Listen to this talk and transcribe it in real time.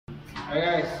Hi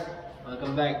guys,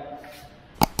 welcome back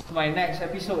to my next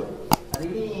episode. Hari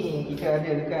ni kita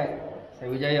ada dekat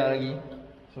Cyberjaya lagi.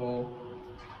 So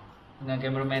dengan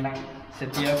cameraman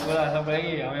setia aku lah sampai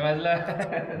lagi. Ambil masalah.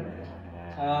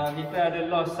 Kita ada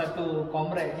lost satu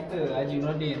comrade kita, Haji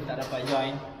Nordin, tak dapat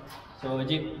join. So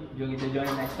Jip, jom kita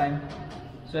join next time.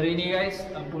 So hari ni guys,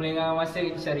 pulang masa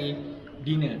kita cari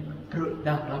dinner. Perut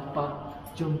dah lapar,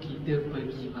 jom kita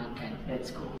pergi makan.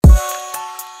 Let's go.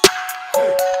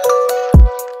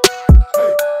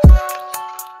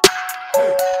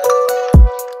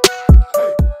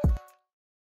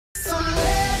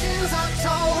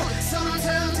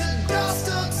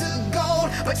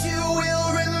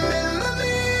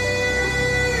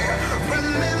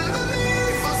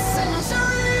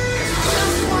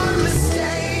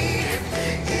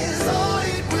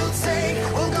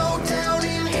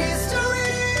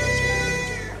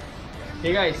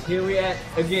 Okay guys, here we at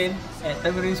again at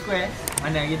Tamarind Square.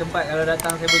 Mana lagi tempat kalau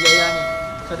datang Cyberjaya ni.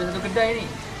 So ada satu kedai ni,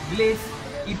 Glaze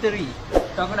Eatery.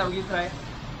 So aku nak pergi try.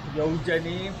 Hujan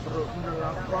ni, perut pun dah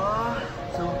lapar.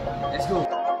 So let's go.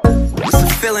 It's a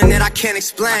feeling that I can't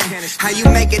explain. How you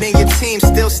make it and your team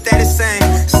still stay the same.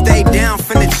 Stay down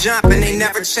from the jump and they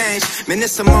never change. Man,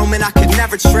 it's a moment I could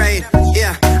never trade.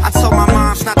 Yeah, I told my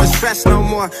moms not to stress no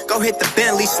more. Go hit the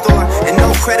Bentley store and no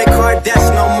credit card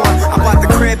debts no more. I bought the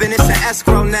crib and it's an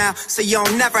escrow now, so you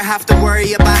don't never have to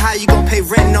worry about how you gon' pay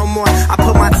rent no more. I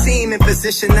put my team in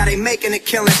position, now they making a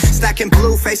killing. Stacking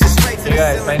blue faces straight to the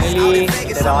ceiling. Finally,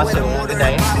 kita dah masuk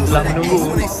kedai. Telah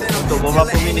menunggu untuk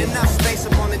beberapa minit.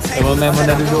 Memang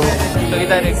dah duduk. So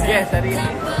kita ada guest hari ni,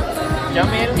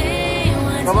 Jamil.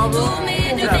 Khabar bro?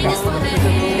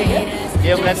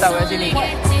 Dia menetap kat sini.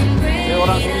 Dia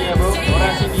orang sini ya bro.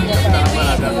 Orang sini. Tak apa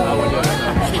lah, tak tahu dia.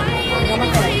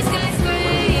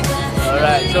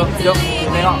 Alright, so jom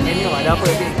tengok menu ada apa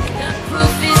lagi.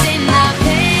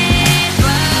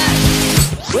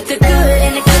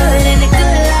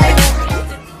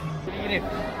 Ini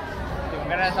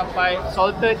makanan sampai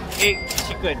salted egg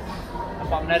chicken.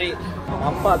 Nampak menarik.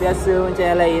 Nampak biasa macam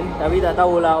yang lain, tapi tak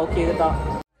tahulah okey ke tak.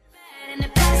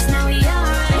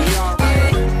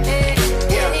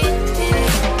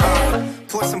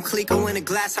 Pour some Clico in a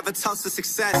glass, have a toast to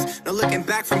success. No looking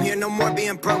back from here, no more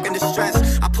being broke and distressed.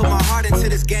 I put my heart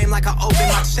into this game like I open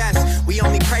my chest. We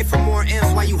only pray for more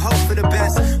M's while you hope for the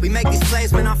best. We make these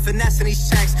plays when I'm finessing these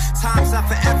checks. Time's up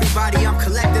for everybody, I'm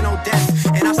collecting on debts.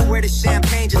 And I swear this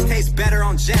champagne just tastes better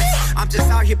on jets. I'm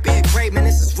just out here being great, man,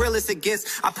 this is real as it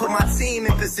gets. I put my team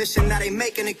in position, now they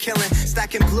making a killing.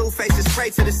 Stacking blue faces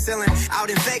straight to the ceiling. Out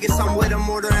in Vegas, I'm with them,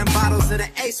 ordering bottles of the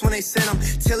Ace when they send them.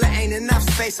 Till it ain't enough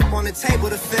space up on the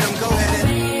table to fit them. Go ahead and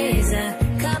raise a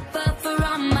cup up for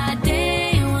all my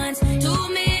day ones. 2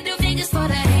 middle fingers for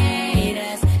the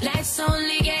haters. Life's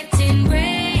only getting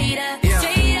greater.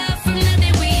 Straight up from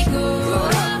nothing we go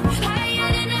up. Higher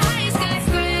than the highest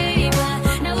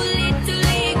skyscraper. No little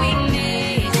league we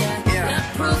major. The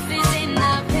proof is in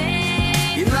the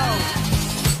paper. You know,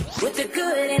 with the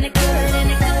good and the good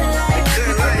and the good life. The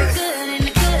good life. The good and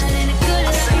the good and the good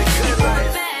life. The good life.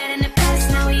 The bad and the past,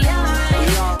 now we alright.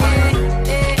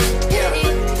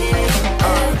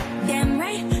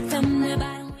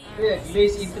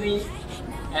 Glaze Eatery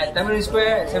at Tamarind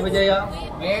Square, Cyberjaya.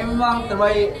 Memang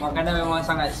terbaik. Makanan memang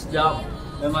sangat sedap.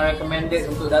 Memang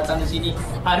recommended untuk datang ke sini.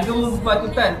 Harga pun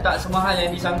berpatutan, tak semahal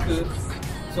yang disangka.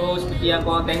 So seperti yang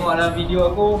korang tengok dalam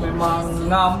video aku, memang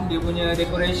ngam dia punya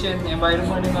decoration,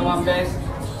 environment dia memang best.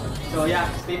 So yeah,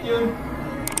 stay tune.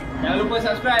 Jangan lupa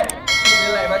subscribe, hit the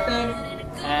like button,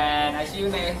 and I see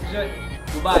you next episode.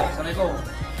 Goodbye.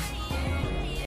 Assalamualaikum.